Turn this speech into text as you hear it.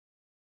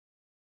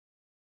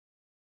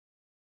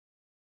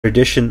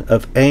edition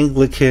of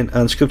Anglican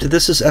Unscripted.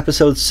 This is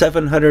episode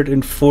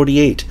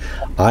 748.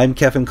 I'm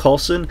Kevin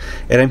Kallsen,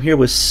 and I'm here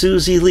with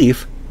Susie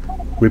Leaf,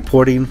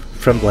 reporting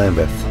from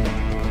Lambeth.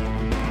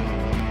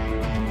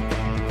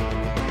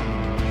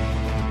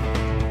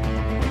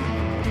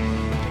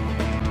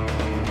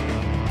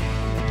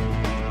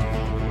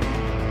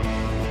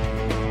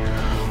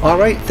 All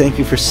right, thank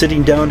you for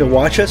sitting down to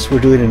watch us. We're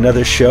doing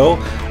another show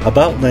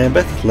about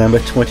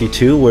Lambeth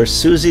 22, where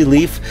Susie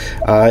Leaf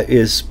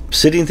is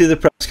sitting through the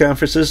press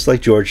conferences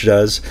like George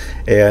does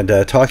and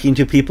talking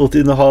to people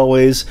through the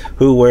hallways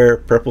who wear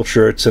purple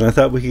shirts. And I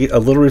thought we could get a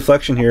little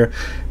reflection here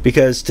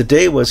because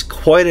today was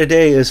quite a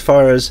day as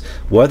far as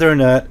whether or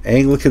not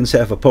Anglicans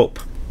have a pope.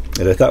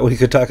 And I thought we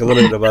could talk a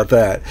little bit about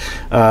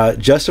that.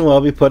 Justin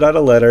Welby put out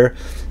a letter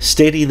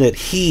stating that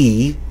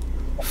he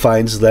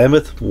finds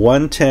Lambeth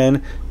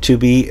 110 to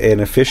be an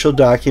official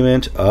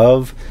document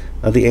of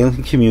the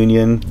Anglican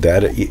Communion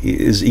that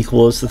is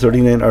equal as the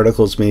 39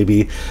 articles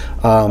maybe,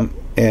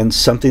 and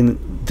something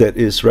that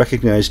is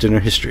recognized in our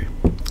history.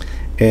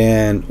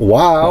 And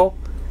wow,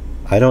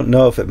 I don't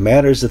know if it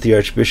matters that the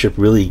Archbishop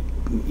really,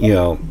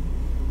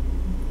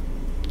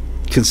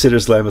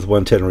 considers Lambeth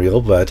 110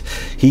 real, but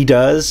he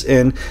does,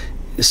 and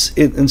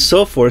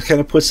so forth, kind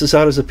of puts this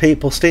out as a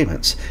papal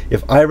statements.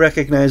 If I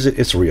recognize it,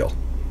 it's real.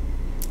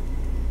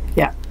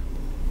 Yeah.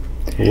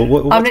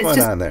 What's going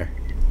on there?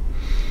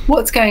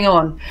 What's going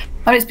on?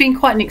 It's been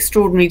quite an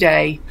extraordinary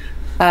day.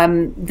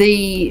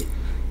 The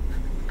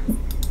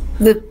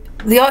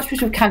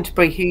Archbishop of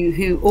Canterbury,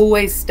 who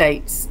always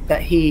states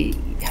that he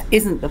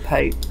isn't the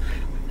Pope,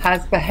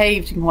 has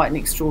behaved in quite an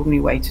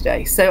extraordinary way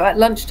today. So at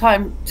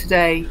lunchtime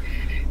today,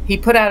 he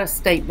put out a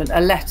statement,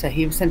 a letter.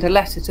 He sent a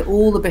letter to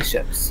all the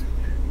bishops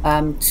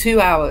 2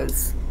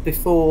 hours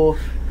before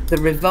the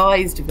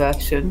revised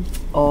version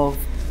of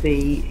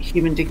the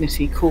human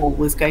dignity call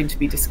was going to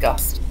be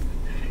discussed,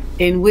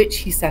 in which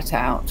he set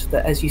out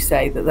that, as you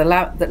say, that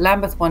that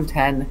Lambeth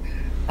 110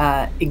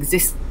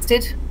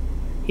 existed.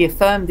 He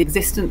affirmed the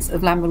existence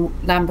of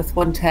Lambeth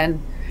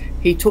 110.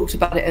 He talked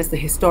about it as the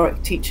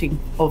historic teaching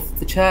of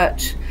the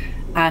Church,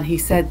 and he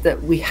said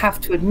that we have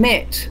to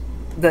admit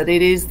that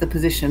it is the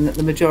position that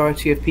the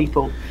majority of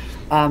people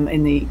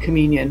in the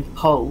Communion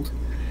hold.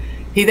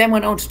 He then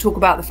went on to talk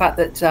about the fact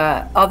that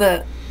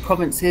other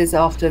provinces,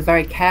 after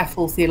very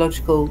careful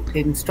theological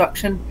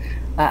instruction,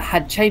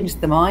 had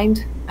changed their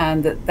mind,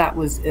 and that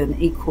was an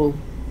equal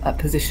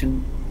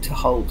position to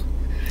hold.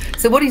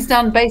 So what he's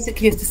done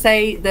basically is to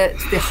say that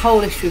the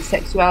whole issue of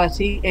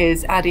sexuality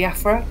is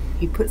adiaphora.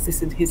 He puts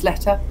this in his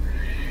letter.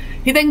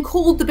 He then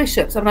called the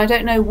bishops, and I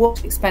don't know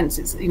what expense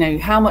it's,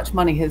 how much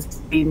money has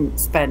been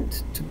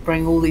spent to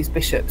bring all these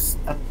bishops to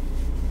the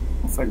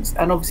conference.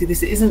 And obviously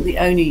this isn't the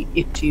only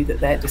issue that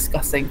they're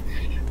discussing,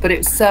 but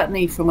it's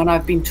certainly, from when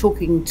I've been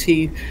talking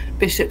to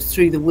bishops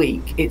through the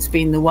week, it's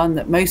been the one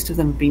that most of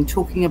them have been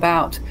talking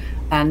about,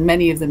 and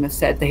many of them have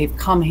said they've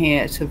come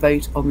here to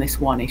vote on this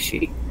one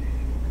issue.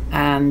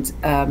 And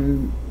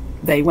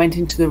they went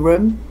into the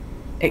room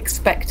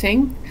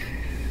expecting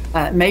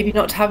maybe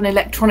not to have an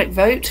electronic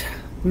vote,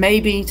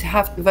 maybe to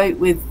have to vote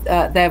with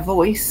their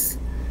voice.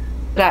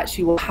 But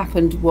actually what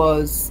happened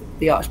was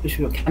the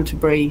Archbishop of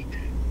Canterbury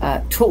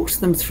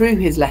talked them through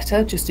his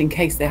letter, just in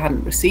case they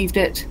hadn't received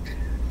it,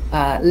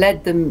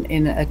 led them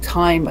in a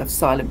time of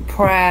silent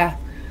prayer,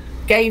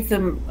 gave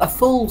them a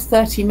full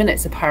 30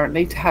 minutes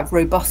apparently to have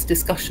robust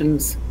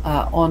discussions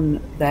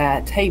on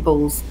their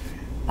tables,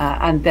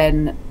 and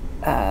then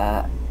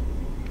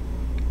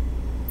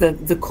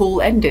the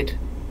call ended.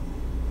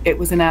 It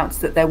was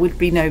announced that there would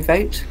be no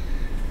vote,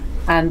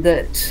 and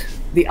that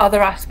the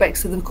other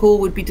aspects of the call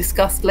would be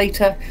discussed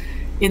later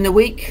in the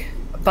week,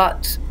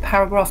 but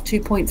paragraph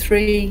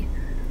 2.3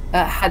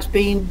 had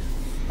been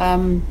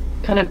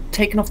kind of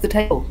taken off the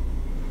table.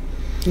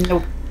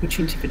 No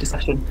opportunity for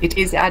discussion. It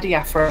is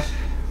adiaphora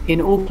in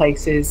all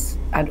places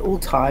and all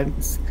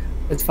times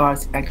as far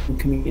as the Anglican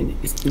Communion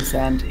is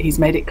concerned. He's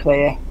made it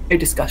clear: no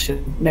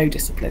discussion, no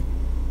discipline.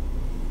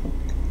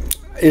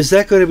 Is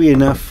that going to be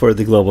enough for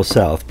the Global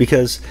South?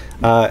 Because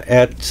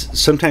at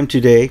sometime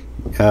today,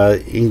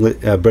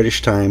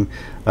 British time,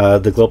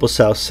 the Global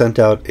South sent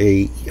out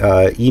a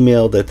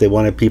email that they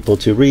wanted people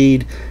to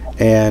read,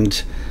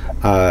 and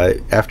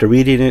after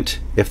reading it,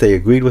 if they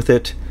agreed with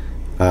it,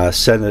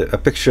 send a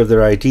picture of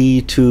their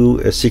ID to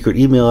a secret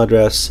email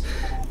address,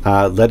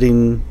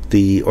 letting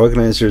the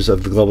organizers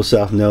of the Global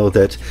South know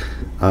that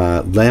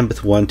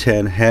Lambeth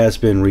 110 has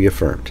been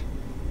reaffirmed.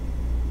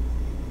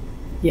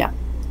 Yeah.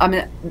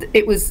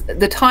 It was,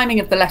 the timing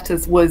of the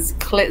letters was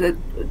clear.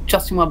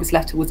 Justin Welby's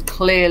letter was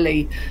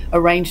clearly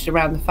arranged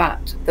around the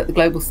fact that the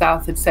Global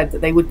South had said that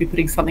they would be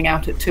putting something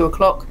out at 2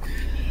 o'clock.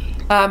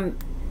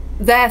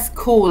 Their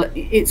call,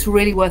 it's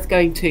really worth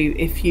going to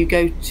if you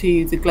go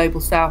to the Global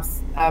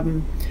South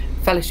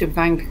Fellowship of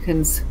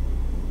Anglicans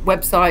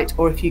website,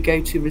 or if you go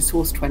to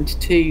Resource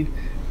 22,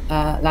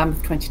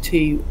 Lambeth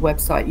 22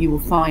 website, you will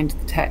find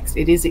the text.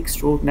 It is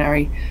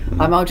extraordinary.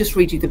 I'll just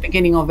read you the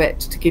beginning of it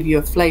to give you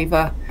a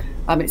flavour.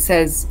 It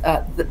says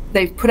that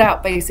they've put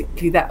out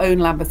basically their own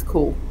Lambeth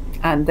call,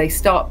 And they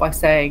start by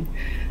saying,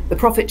 the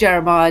prophet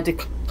Jeremiah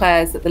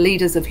declares that the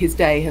leaders of his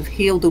day have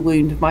healed the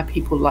wound of my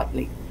people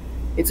lightly.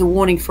 It's a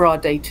warning for our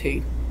day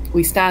too.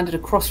 We stand at a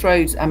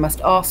crossroads and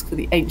must ask for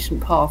the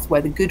ancient path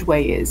where the good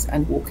way is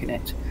and walk in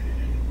it.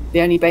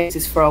 The only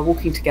basis for our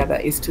walking together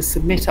is to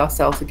submit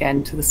ourselves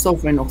again to the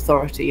sovereign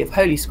authority of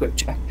Holy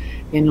Scripture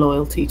in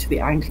loyalty to the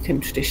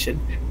Anglican tradition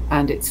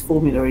and its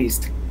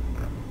formularies.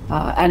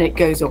 And it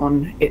goes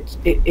on.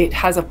 It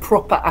has a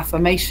proper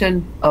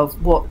affirmation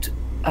of what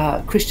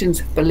Christians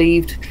have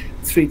believed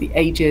through the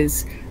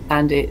ages,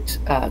 and it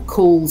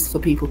calls for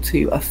people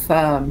to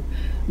affirm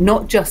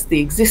not just the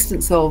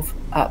existence of,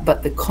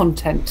 but the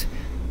content,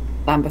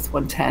 Lambeth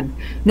 110.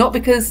 Not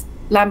because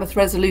Lambeth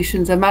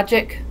resolutions are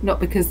magic,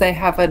 not because they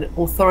have an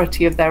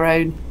authority of their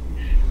own,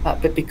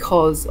 but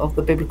because of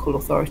the biblical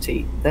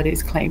authority that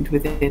is claimed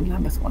within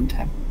Lambeth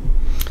 110.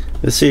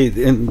 See,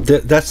 and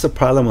that's the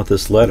problem with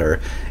this letter.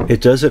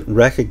 It doesn't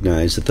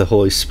recognize that the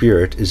Holy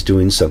Spirit is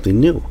doing something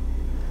new.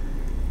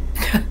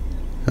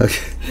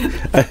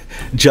 Okay.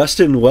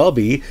 Justin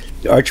Welby,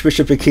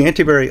 Archbishop of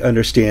Canterbury,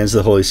 understands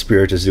the Holy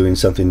Spirit is doing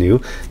something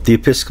new. The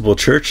Episcopal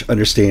Church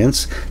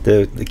understands.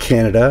 The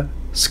Canada,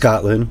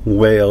 Scotland,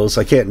 Wales,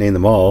 I can't name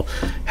them all,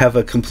 have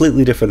a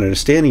completely different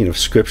understanding of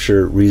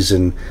Scripture,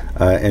 reason,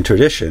 and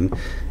tradition.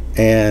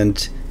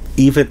 And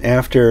even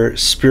after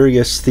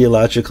spurious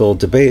theological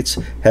debates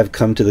have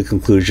come to the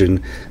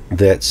conclusion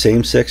that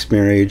same-sex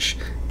marriage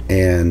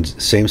and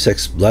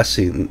same-sex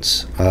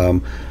blessings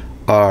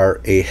are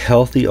a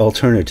healthy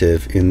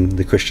alternative in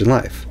the Christian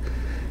life.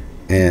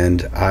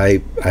 And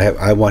I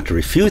want to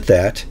refute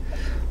that,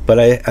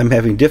 but I'm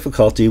having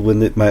difficulty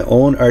when my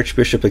own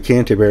Archbishop of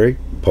Canterbury,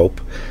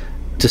 Pope,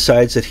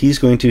 decides that he's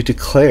going to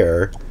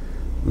declare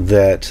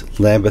that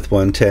Lambeth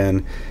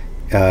 110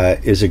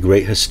 is a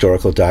great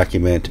historical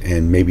document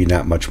and maybe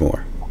not much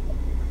more.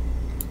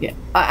 Yeah,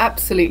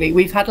 absolutely.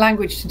 We've had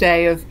language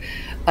today of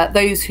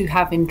those who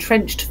have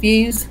entrenched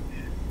views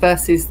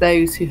versus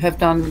those who have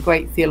done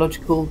great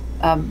theological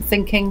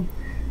thinking.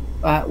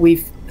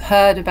 We've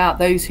heard about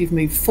those who've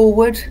moved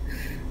forward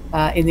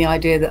in the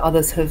idea that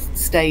others have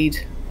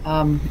stayed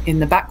in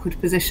the backward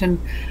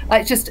position.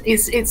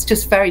 It's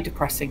just very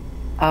depressing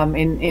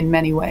in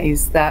many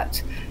ways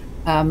that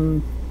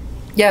the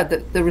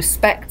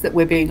respect that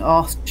we're being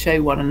asked to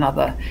show one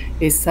another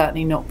is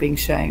certainly not being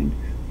shown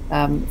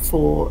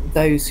for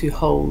those who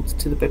hold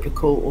to the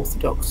biblical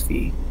orthodox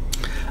view.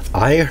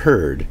 I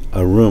heard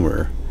a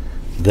rumor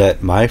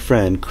that my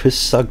friend Chris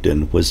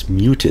Sugden was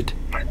muted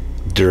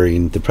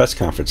during the press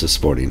conference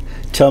this morning.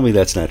 Tell me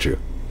that's not true.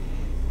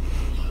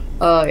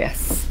 Oh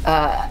yes,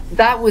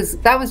 that was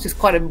just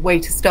quite a way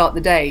to start the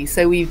day.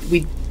 So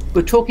we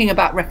were talking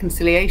about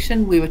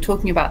reconciliation. We were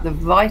talking about the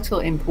vital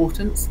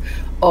importance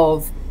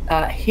of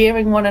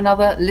hearing one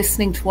another,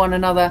 listening to one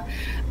another,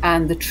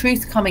 and the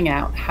truth coming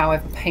out,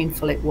 however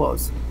painful it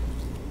was.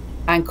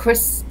 And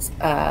Chris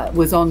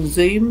was on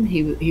Zoom.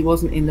 He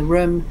wasn't in the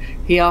room.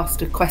 He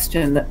asked a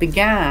question that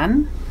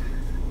began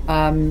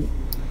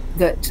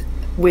that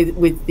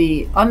with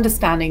the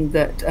understanding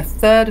that a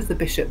third of the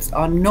bishops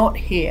are not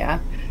here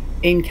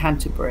in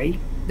Canterbury.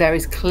 There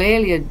is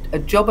clearly a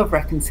job of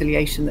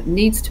reconciliation that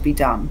needs to be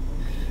done.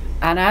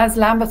 And as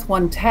Lambeth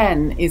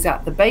 110 is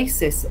at the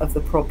basis of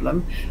the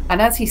problem,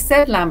 and as he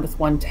said Lambeth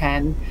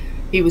 110,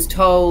 he was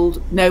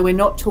told, no, we're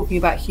not talking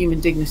about human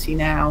dignity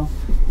now.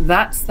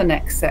 That's the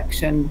next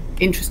section.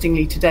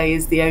 Interestingly, today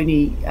is the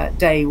only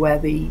day where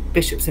the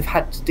bishops have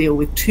had to deal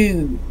with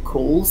two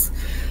calls,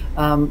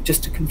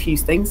 just to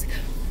confuse things.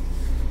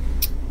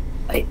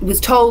 It was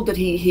told that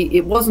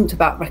it wasn't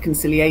about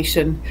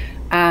reconciliation,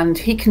 and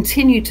he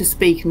continued to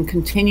speak and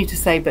continued to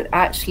say, but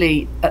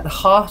actually at the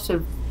heart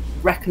of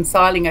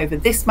reconciling over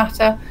this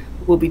matter,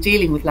 we'll be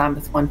dealing with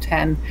Lambeth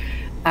 110.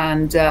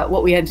 And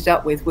what we ended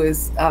up with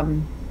was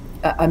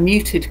a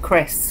muted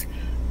Chris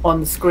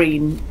on the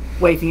screen,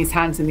 waving his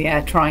hands in the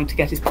air, trying to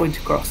get his point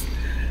across.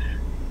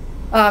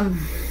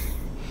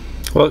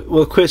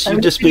 Well, Chris,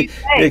 you just be.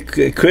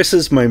 Chris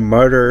is my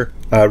martyr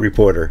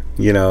reporter.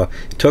 You know,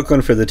 took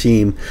one for the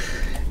team,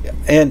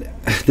 and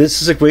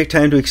this is a great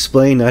time to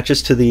explain not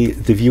just to the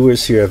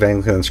viewers here of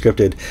Anglican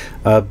Unscripted,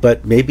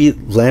 but maybe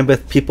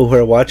Lambeth people who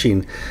are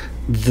watching.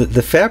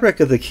 The fabric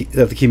of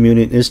the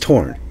communion is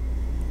torn.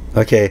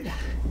 Okay. Yeah.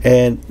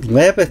 And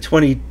Lambeth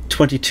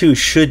 2022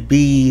 should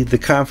be the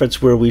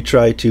conference where we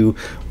try to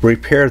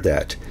repair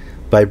that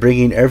by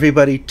bringing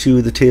everybody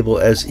to the table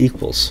as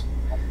equals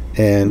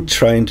and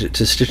trying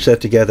to stitch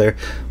that together.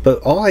 But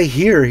all I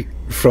hear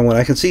from what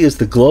I can see is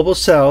the global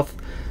south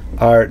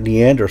are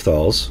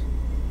Neanderthals.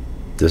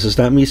 This is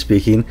not me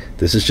speaking.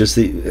 This is just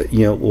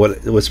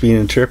what's being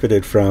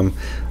interpreted from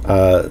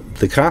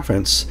the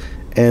conference,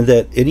 and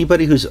that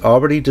anybody who's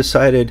already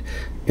decided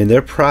in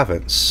their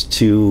province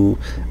to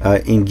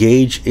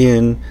engage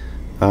in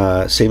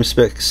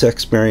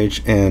same-sex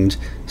marriage and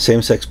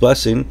same-sex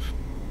blessing,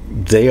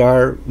 they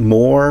are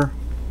more,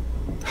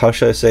 how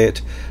should I say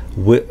it,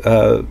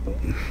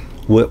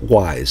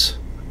 wise,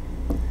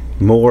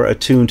 more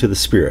attuned to the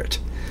Spirit.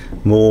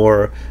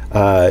 more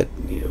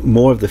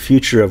of the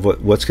future of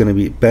what's going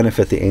to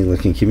benefit the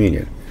Anglican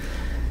Communion.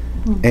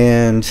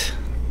 And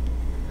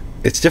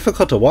it's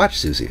difficult to watch,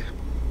 Susie.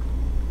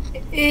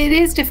 It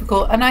is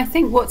difficult, and I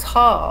think what's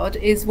hard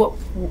is what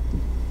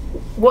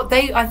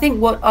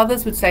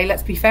others would say.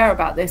 Let's be fair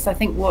about this. I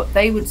think what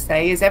they would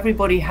say is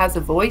everybody has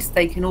a voice.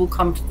 They can all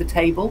come to the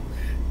table.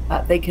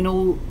 They can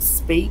all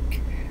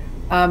speak.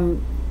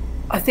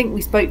 I think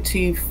we spoke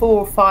to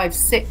 4, 5,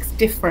 6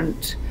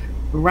 different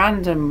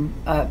random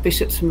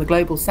bishops from the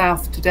global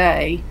south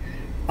today,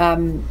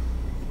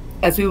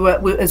 as we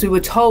were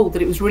told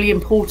that it was really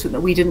important that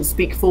we didn't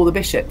speak for the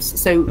bishops.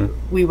 So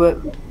we were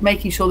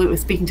making sure that we were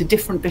speaking to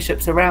different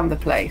bishops around the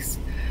place,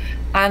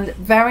 and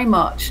very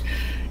much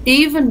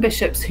even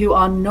bishops who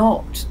are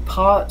not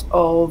part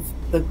of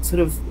the sort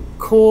of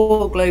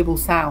core global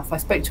south. I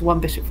spoke to one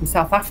bishop from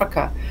South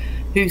Africa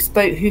who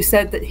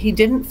said that he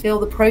didn't feel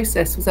the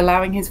process was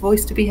allowing his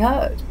voice to be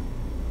heard.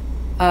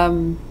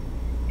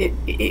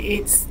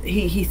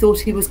 He thought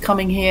he was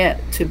coming here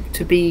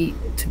to be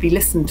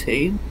listened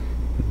to,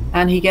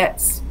 and he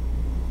gets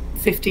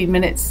 15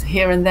 minutes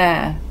here and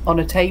there on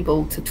a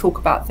table to talk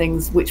about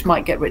things which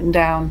might get written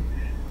down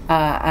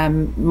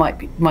and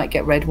might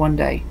get read one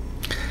day.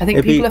 I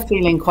think people are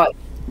feeling quite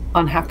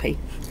unhappy.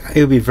 It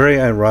would be very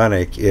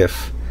ironic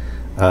if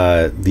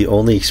the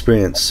only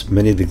experience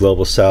many of the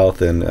global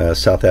south and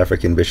South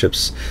African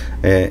bishops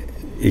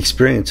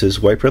experience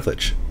is white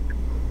privilege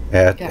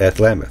at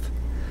Lambeth.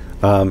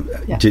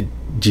 Do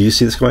you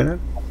see this going on?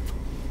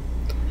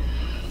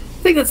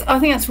 I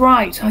think that's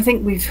right. I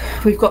think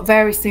we've got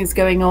various things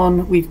going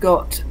on. We've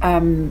got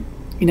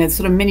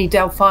sort of mini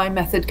Delphi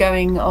method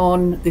going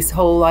on. This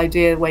whole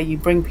idea where you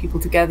bring people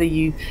together,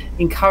 you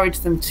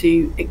encourage them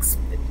to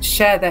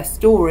share their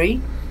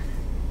story,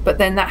 but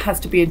then that has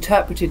to be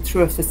interpreted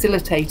through a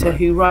facilitator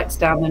who writes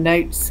down the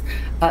notes.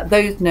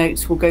 Those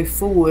notes will go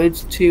forward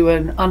to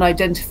an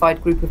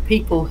unidentified group of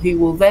people who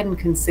will then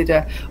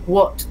consider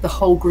what the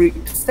whole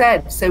group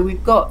said. So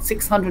we've got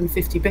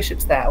 650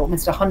 bishops there,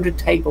 almost 100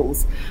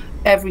 tables.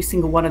 Every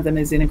single one of them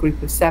is in a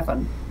group of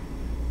 7.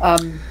 No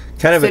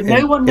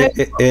one knows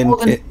more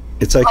than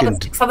it's like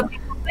 6 other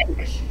people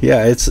think.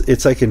 Yeah,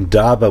 it's like in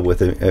Daba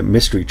with a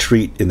mystery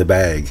treat in the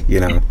bag,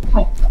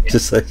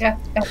 just like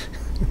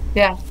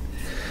yeah.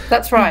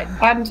 That's right.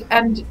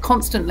 And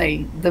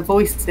constantly the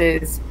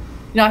voices,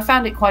 I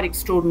found it quite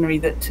extraordinary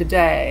that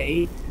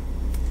today,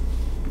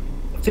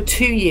 for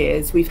 2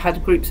 years, we've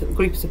had groups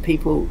of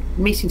people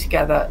meeting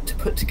together to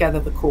put together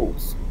the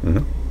calls.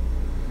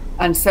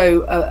 And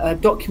so a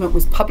document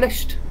was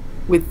published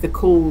with the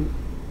call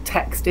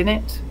text in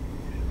it.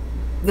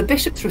 The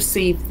bishops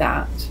received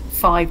that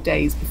 5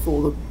 days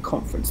before the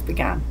conference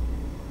began.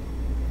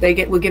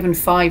 They were given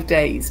 5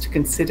 days to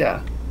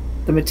consider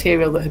the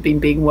material that had been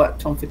being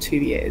worked on for 2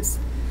 years.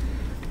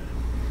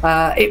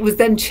 It was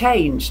then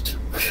changed.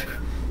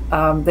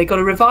 They got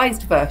a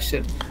revised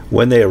version.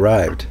 When they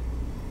arrived?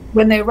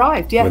 When they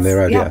arrived, yes. When they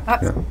arrived,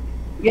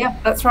 yeah,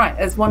 that's right.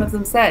 As one of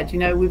them said,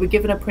 we were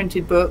given a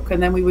printed book,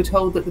 and then we were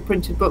told that the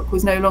printed book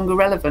was no longer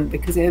relevant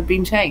because it had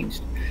been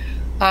changed.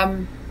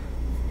 And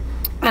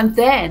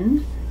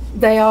then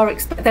they are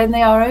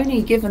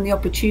only given the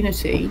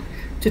opportunity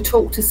to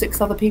talk to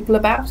 6 other people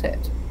about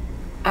it,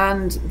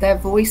 and their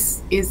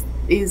voice is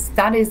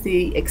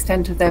the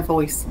extent of their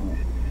voice.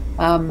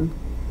 And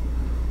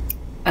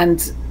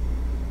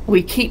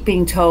we keep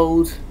being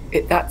told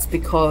that's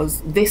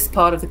because this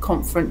part of the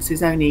conference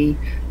is only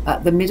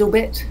the middle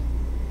bit,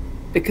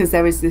 because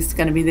there is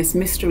going to be this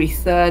mystery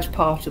third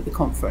part of the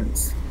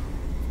conference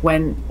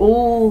when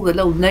all the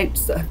little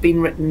notes that have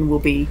been written will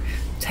be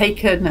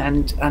taken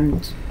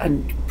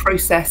and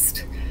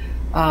processed,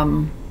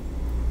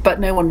 but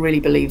no one really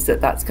believes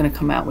that that's going to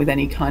come out with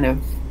any kind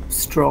of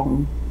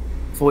strong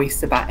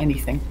voice about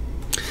anything.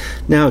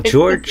 Now,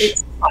 George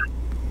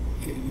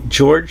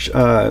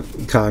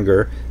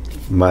Conger,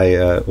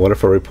 my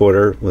wonderful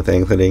reporter with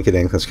Anglican Ink and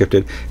Anglican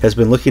Unscripted, has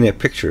been looking at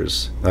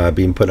pictures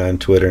being put on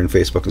Twitter and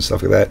Facebook and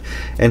stuff like that,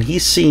 and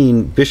he's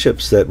seen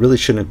bishops that really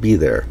shouldn't be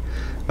there.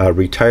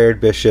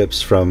 Retired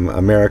bishops from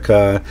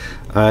America,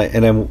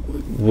 and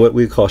what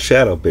we call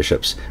shadow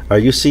bishops. Are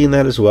you seeing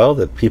that as well,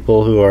 that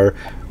people who are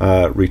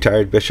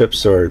retired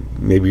bishops, or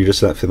maybe you're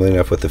just not familiar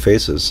enough with the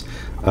faces,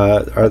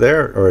 are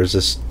there, or is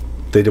this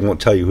they won't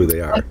tell you who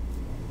they are?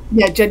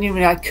 Yeah,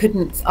 genuinely, I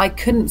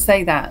couldn't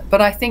say that,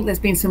 but I think there's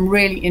been some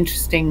really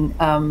interesting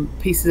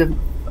pieces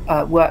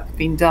of work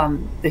being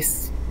done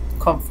this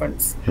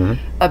conference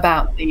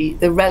about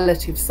the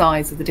relative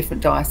size of the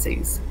different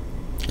dioceses.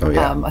 Oh,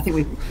 yeah. I think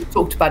we've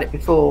talked about it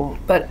before,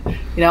 but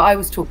I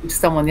was talking to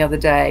someone the other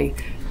day.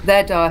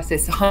 Their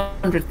diocese,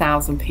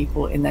 100,000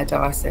 people in their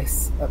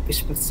diocese,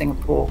 Bishop of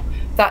Singapore.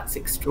 That's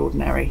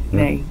extraordinary,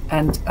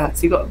 And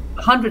so you've got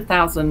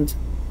 100,000,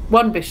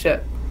 one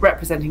bishop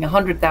representing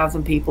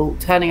 100,000 people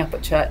turning up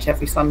at church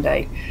every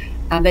Sunday,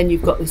 and then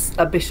you've got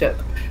a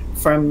bishop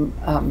from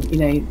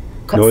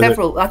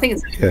several. I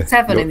think it's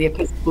 7 in the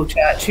Episcopal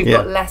Church who've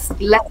got less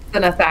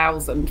than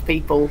 1,000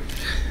 people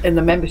in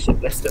the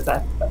membership list of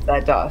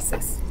their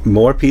diocese.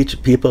 More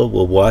people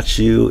will watch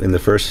you in the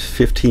first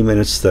 15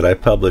 minutes that I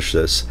publish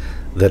this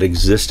that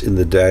exist in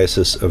the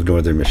Diocese of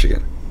Northern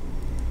Michigan.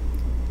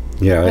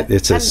 You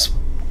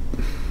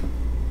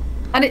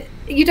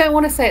don't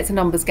want to say it's a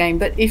numbers game,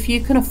 but if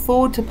you can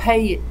afford to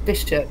pay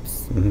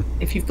bishops,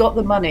 if you've got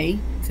the money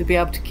to be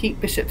able to keep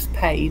bishops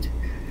paid,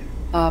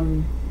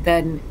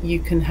 then you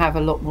can have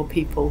a lot more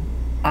people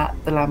at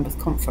the Lambeth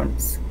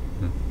Conference.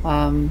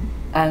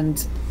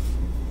 And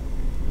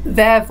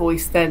their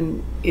voice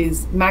then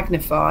is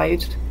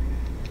magnified.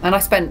 And I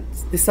spent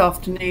this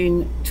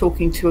afternoon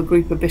talking to a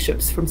group of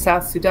bishops from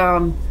South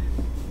Sudan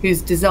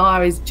whose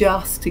desire is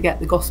just to get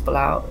the gospel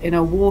out in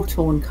a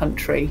war-torn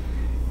country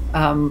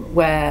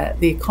where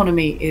the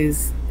economy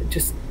is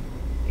just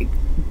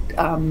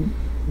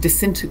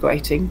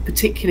disintegrating,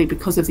 particularly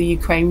because of the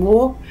Ukraine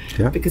war,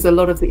 because a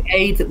lot of the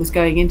aid that was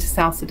going into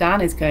South Sudan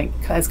has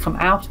come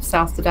out of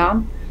South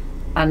Sudan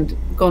and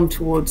gone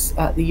towards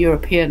the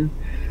European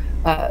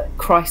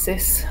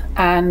crisis.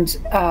 And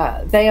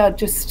they are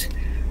just,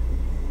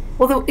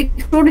 well, the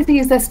extraordinary thing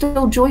is they're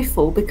still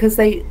joyful because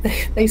they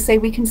say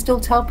we can still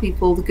tell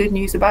people the good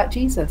news about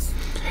Jesus.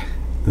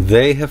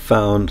 They have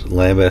found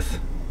Lambeth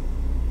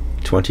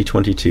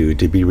 2022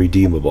 to be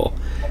redeemable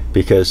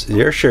because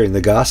they're sharing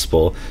the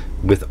gospel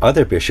with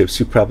other bishops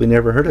who probably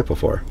never heard it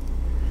before.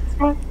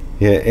 Right.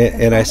 Yeah,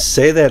 and I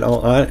say that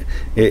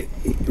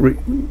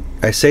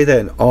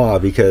in awe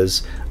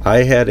because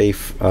I had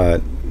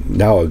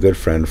now a good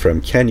friend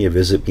from Kenya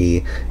visit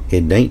me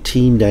in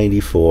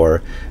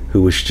 1994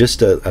 who was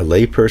just a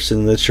lay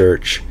person in the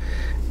church,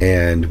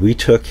 and we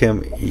took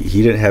him.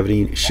 He didn't have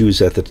any good shoes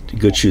at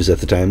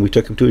the time. We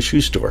took him to a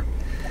shoe store,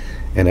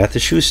 and at the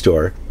shoe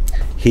store,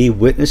 he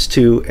witnessed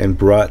to and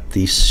brought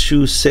the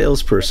shoe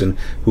salesperson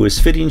who was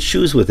fitting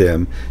shoes with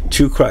him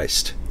to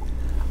Christ.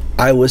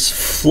 I was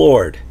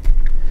floored.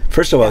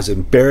 First of all, I was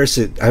embarrassed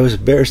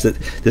that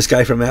this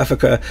guy from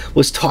Africa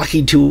was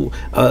talking to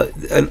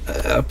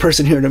a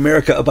person here in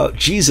America about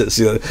Jesus.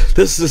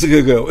 This isn't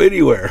going to go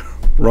anywhere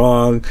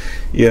wrong.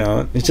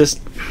 It's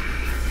just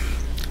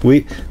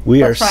we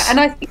that's right. And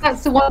I think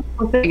that's the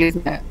wonderful thing,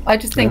 isn't it? I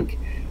just think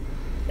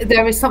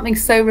there is something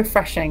so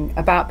refreshing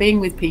about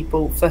being with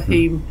people for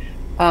whom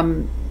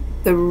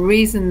the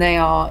reason they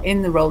are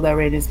in the role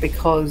they're in is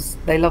because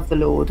they love the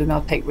Lord and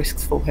they'll take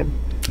risks for him.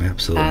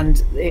 Absolutely.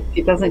 And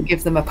it doesn't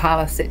give them a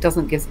palace, it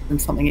doesn't give them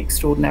something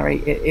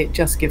extraordinary, it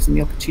just gives them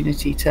the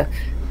opportunity to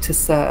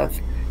serve.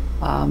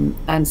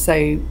 And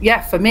so,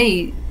 for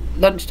me,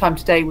 lunchtime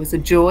today was a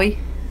joy.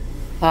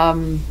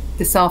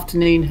 This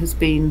afternoon has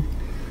been,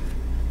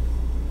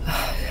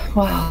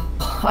 well,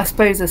 I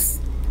suppose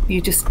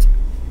you just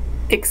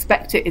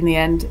expect it in the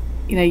end.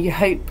 You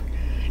hope.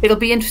 It'll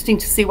be interesting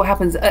to see what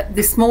happens.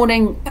 This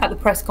morning at the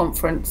press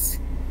conference,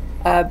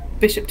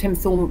 Bishop Tim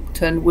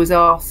Thornton was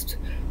asked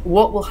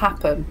what will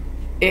happen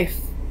if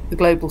the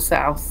Global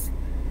South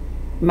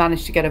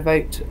manage to get a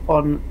vote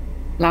on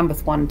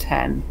Lambeth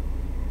 110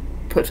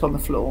 put on the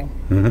floor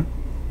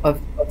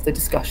of the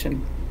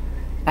discussion.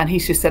 And he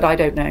just said, I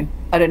don't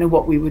know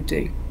what we would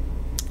do.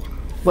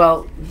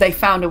 Well, they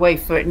found a way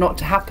for it not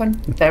to happen.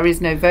 There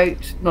is no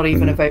vote, not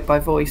even a vote by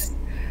voice.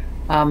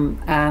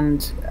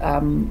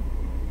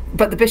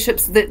 But the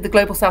bishops, the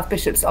Global South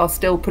bishops, are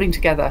still putting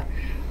together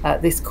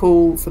this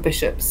call for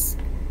bishops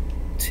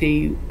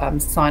to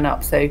sign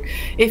up. So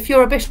if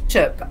you're a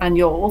bishop and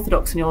you're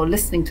Orthodox and you're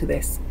listening to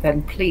this,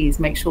 then please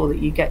make sure that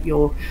you get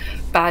your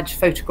badge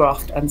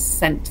photographed and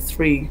sent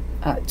through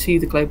to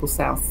the Global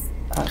South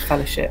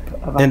Fellowship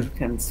of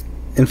Anglicans.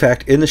 In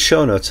fact, in the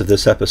show notes of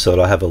this episode,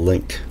 I'll have a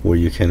link where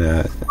you can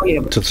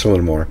to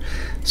learn more.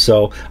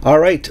 So, all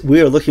right,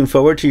 we are looking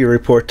forward to your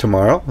report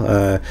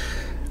tomorrow.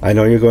 I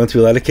know you're going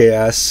through a lot of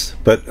chaos,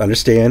 but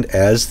understand,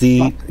 as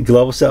the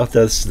Global South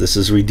does, this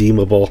is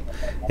redeemable,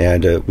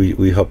 and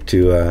we hope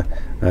to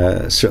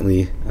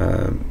certainly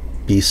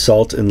be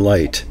salt and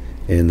light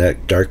in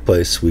that dark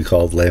place we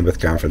called Lambeth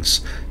Conference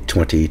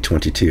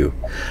 2022.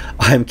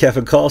 I'm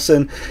Kevin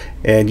Kallsen,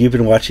 and you've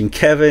been watching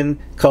Kevin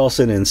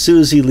Kallsen and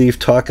Susie Leaf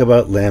talk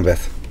about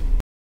Lambeth.